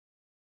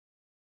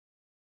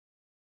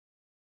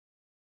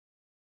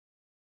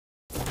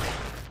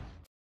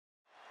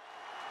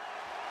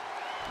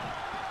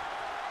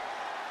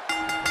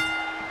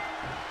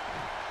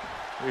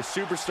The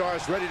superstar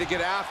is ready to get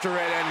after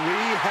it, and we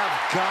have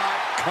got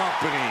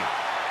company.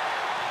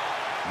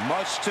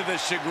 Much to the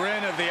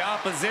chagrin of the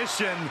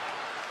opposition.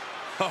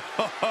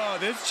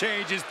 This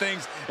changes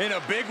things in a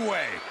big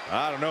way.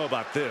 I don't know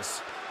about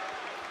this.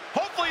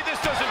 Hopefully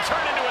this doesn't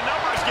turn into a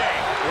numbers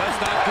game.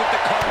 Let's not put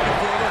the cart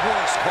before the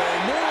horse, Cole.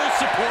 Moral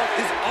support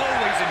is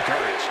always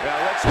encouraged. Now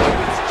let's hope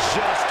it's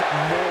just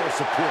moral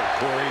support,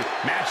 Corey.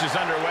 Match is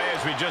underway.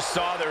 As we just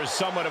saw, there is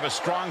somewhat of a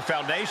strong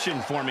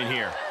foundation forming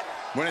here.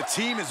 When a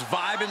team is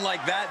vibing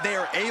like that, they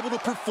are able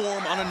to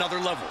perform on another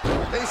level.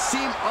 They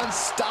seem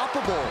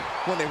unstoppable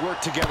when they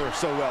work together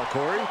so well,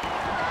 Corey.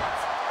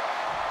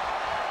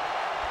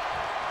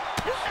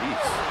 Jeez.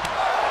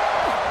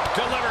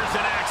 Delivers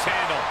an axe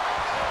handle.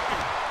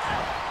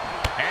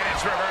 And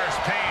it's reverse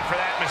pain for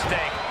that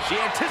mistake.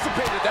 She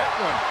anticipated that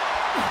one.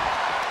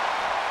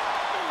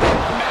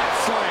 Mat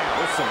slam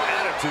with some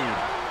attitude.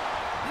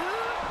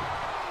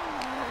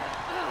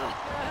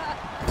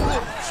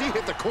 She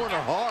hit the corner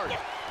hard.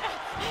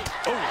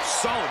 Oh,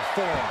 solid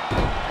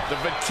forearm. The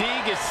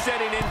fatigue is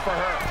setting in for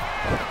her.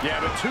 Yeah,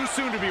 but too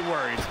soon to be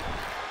worried.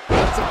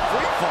 That's a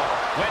free fall.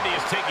 Wendy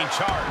is taking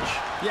charge.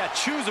 Yeah,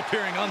 Choo's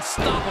appearing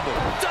unstoppable.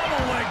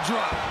 Double leg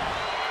drop.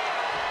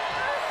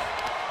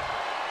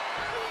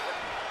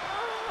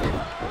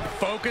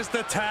 Focused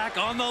attack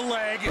on the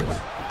leg.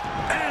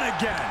 And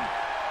again.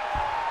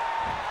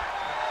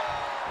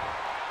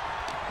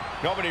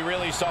 Nobody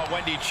really saw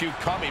Wendy Choo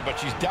coming, but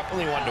she's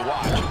definitely one to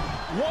watch.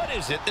 What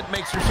is it that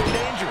makes her so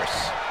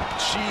dangerous?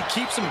 She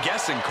keeps them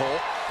guessing,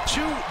 Cole.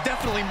 Choo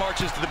definitely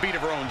marches to the beat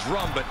of her own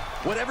drum, but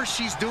whatever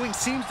she's doing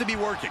seems to be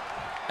working.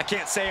 I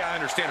can't say I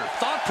understand her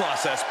thought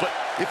process, but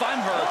if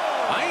I'm her,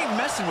 I ain't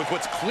messing with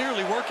what's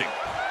clearly working.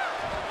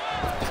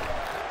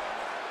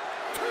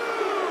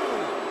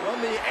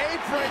 On the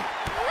apron.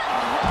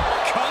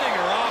 Cutting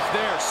her off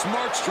there.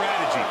 Smart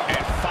strategy.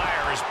 And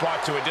Fyre is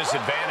brought to a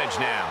disadvantage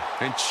now.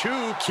 And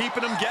Choo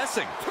keeping them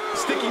guessing.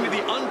 Sticking to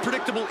the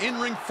unpredictable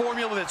in-ring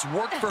formula that's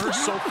worked for her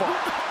so far.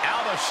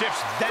 Alba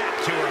shifts that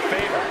to her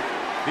favor.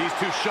 These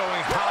two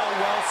showing how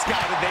well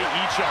scouted they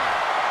each are.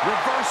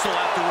 Reversal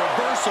after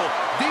reversal.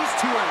 These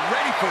two are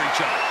ready for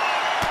each other.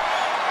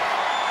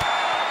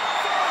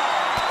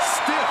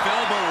 Stiff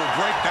elbow will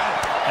break that.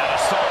 That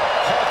assault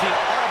halting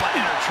Alba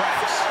in her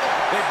tracks.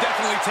 They've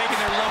definitely taken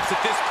their lumps at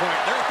this point.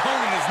 Their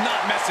opponent is not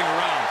messing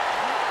around.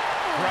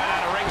 Right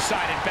out of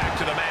ringside and back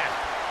to the mat.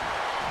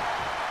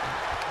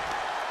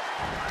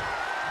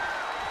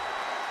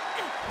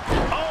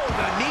 Oh,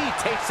 the knee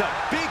takes a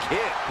big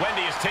hit.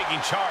 Wendy is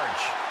taking charge.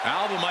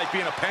 Alba might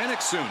be in a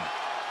panic soon.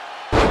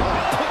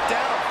 Put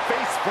down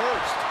face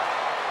first.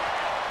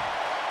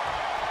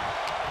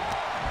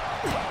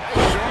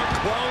 Short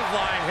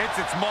clothesline hits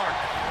its mark.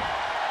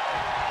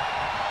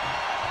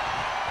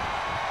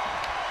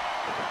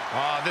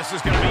 Oh, this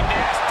is going to be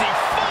nasty.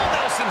 Full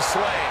Nelson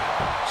slam.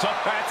 So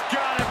That's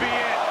gotta be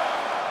it.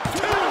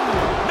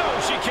 no,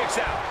 she kicks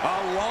out.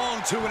 A long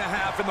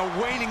 2.5 in the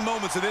waning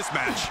moments of this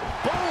match.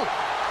 Boom.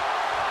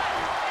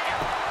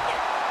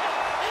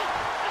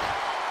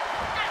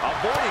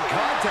 Avoiding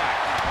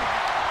contact.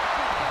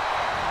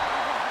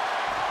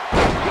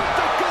 With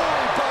the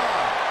goal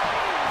bomb.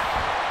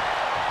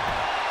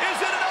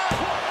 Is it enough?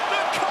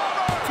 The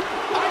cover.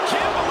 I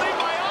can't believe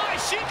my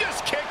eyes. She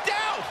just kicked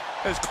out.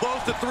 As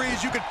close to 3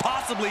 as you could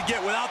possibly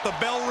get without the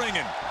bell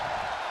ringing.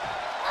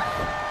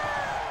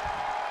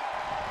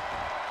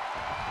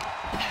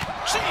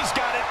 She's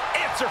got an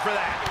answer for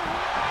that.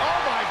 Oh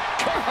my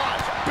God.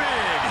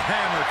 Big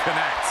hammer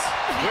connects.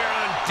 We're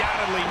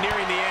undoubtedly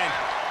nearing the end.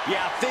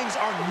 Yeah, things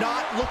are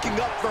not looking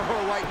up for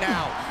her right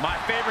now. My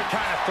favorite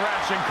kind of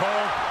thrashing,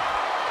 Cole.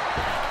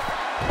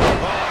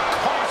 Oh,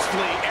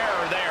 costly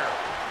error there.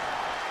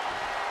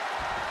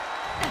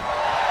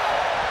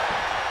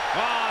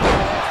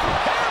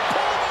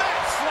 Hair-pull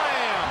neck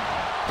slam.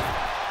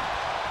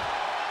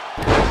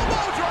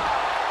 Elbow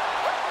drop.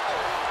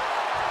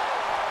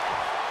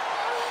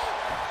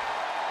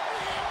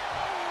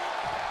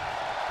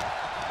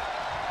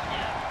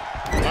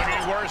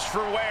 Looking worse for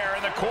wear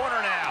in the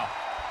corner now.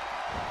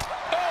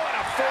 Oh, and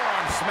a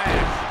forearm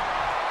smash.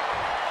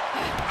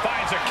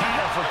 Finds a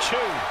counter for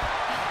Choo.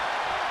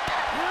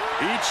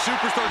 Each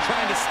superstar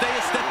trying to stay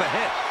a step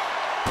ahead.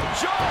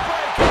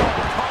 Jawbreaker.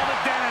 Call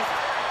it Dennis.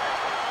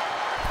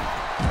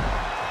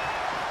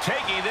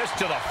 Taking this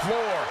to the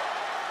floor.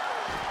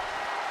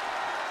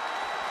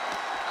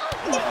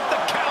 With the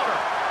counter.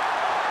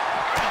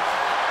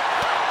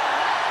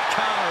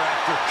 Counter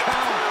after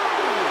counter.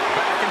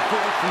 Back and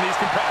forth from these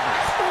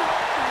competitors.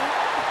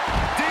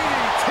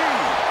 DDT.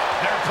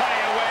 There are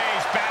plenty of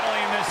ways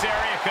battling in this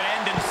area could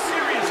end in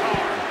serious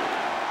harm.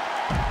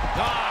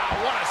 Ah,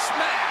 what a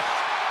smash.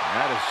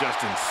 That is just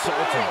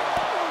insulting.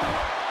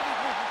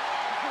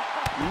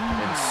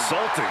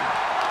 Insulting.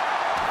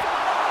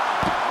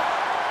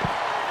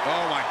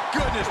 Oh, my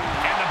goodness.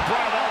 And the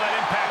brunt of all that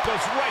impact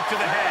goes right to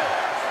the head.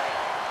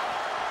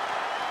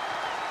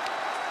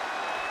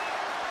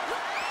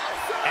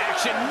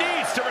 Action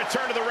needs to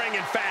return to the ring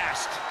and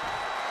fast.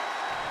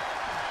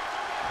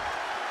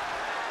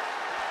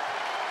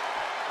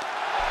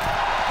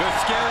 The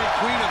scary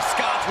Queen of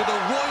Scots with a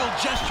royal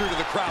gesture to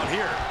the crowd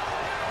here.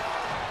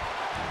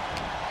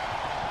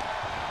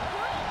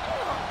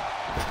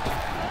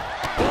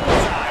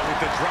 Bullseye with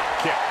the drop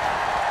kick.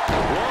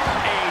 What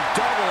a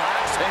double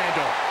axe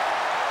handle.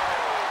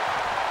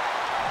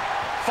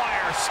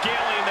 Fyre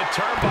scaling the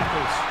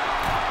turnbuckles.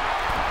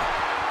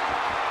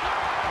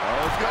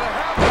 Oh, it's gonna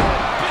happen.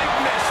 Big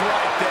miss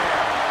right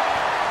there.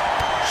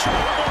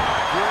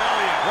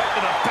 Brilliant. Right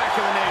to the back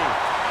of the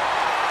knee.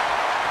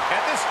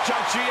 At this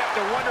juncture, you have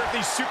to wonder if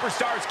these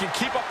superstars can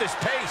keep up this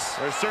pace.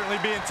 They're certainly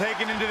being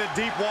taken into the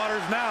deep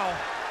waters now.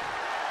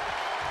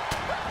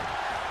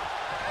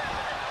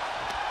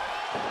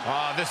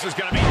 Oh, this is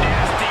going to be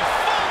nasty.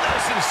 Full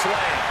Nelson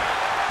slam.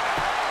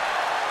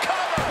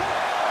 Cover.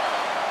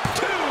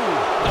 Two.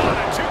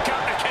 On a two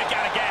count to kick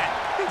out again.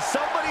 Can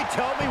somebody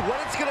tell me what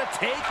it's gonna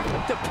take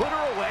to put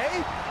her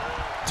away?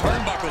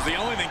 Turnbuckle's the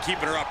only thing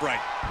keeping her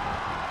upright.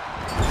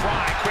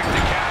 Try quick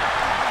to counter.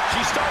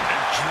 She's starting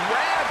to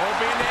drag.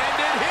 Hoping to end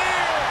it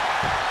here.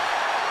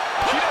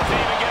 She doesn't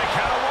even get a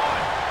count of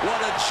one.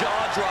 What a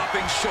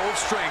jaw-dropping show of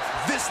strength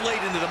this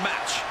late into the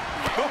match.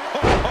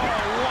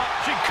 What?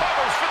 She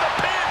covers for the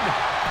pin.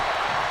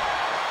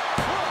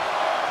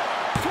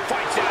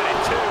 Fights out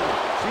at two.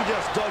 She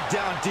just dug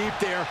down deep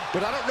there,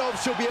 but I don't know if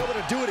she'll be able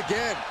to do it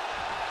again.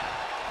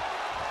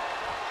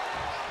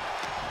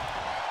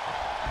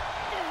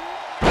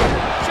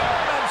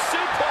 German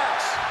suplex.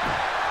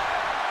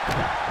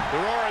 The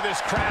roar of this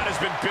crowd has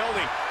been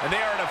building, and they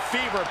are in a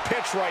fever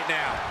pitch right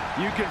now.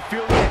 You can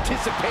feel the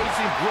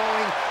anticipation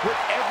growing with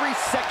every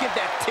second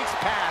that ticks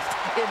past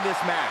in this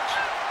match.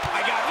 I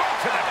got right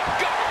to the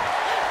gut.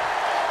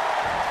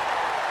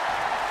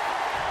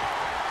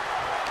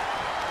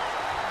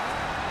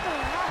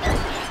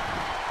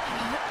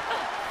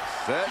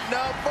 Setting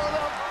up for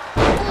the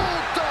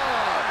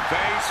Bulldog.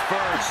 Face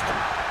first.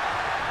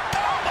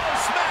 Elbow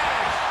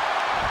smash.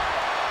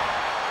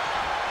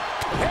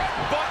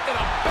 Headbutt to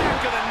the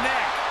back of the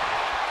neck.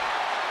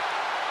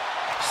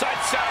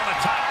 Sights out on the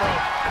top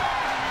rope.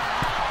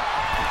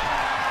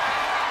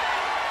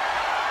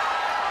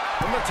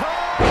 From the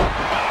top.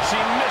 Oh, she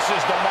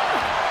misses the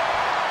mark.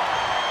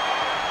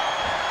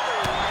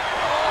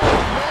 Oh,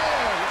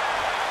 man.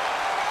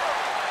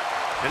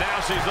 And now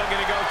she's looking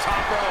to go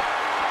top rope.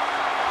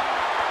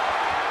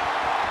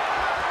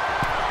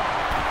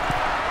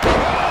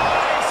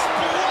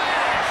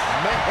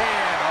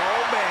 Man,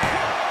 oh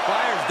man.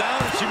 Fyre's down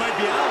and she might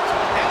be out.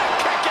 And a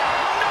kick out.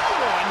 No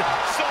one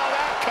saw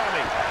that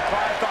coming.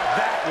 I thought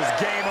that was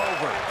game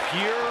over.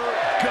 Pure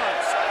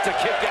guts to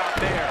kick out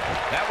there.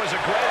 That was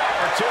a great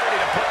opportunity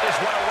to put this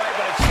one away,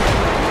 but it's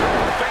slipped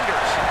through her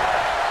fingers.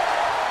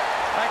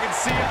 I can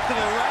see up to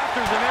the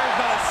rafters and there's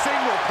not a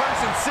single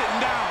person sitting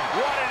down.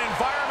 What an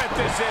environment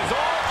this is.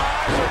 All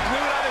eyes are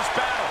glued on this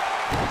battle.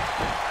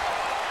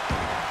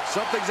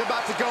 Something's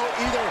about to go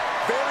either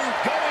very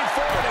Going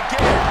forward again.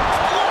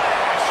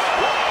 Splash!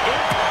 What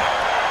impact.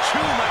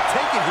 Choo might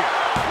take it here.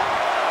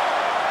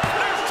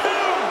 There's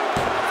two.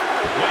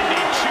 Wendy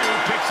Choo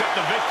picks up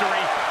the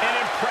victory in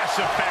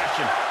impressive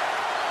fashion.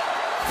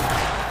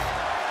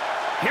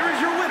 Here is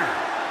your winner,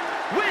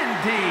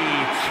 Wendy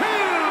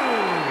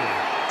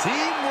Choo.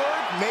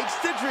 teamwork makes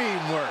the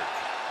dream work.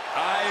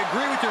 I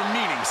agree with your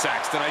meaning,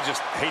 Saxton. I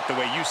just hate the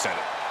way you said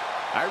it.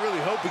 I really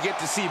hope we get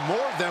to see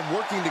more of them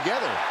working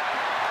together.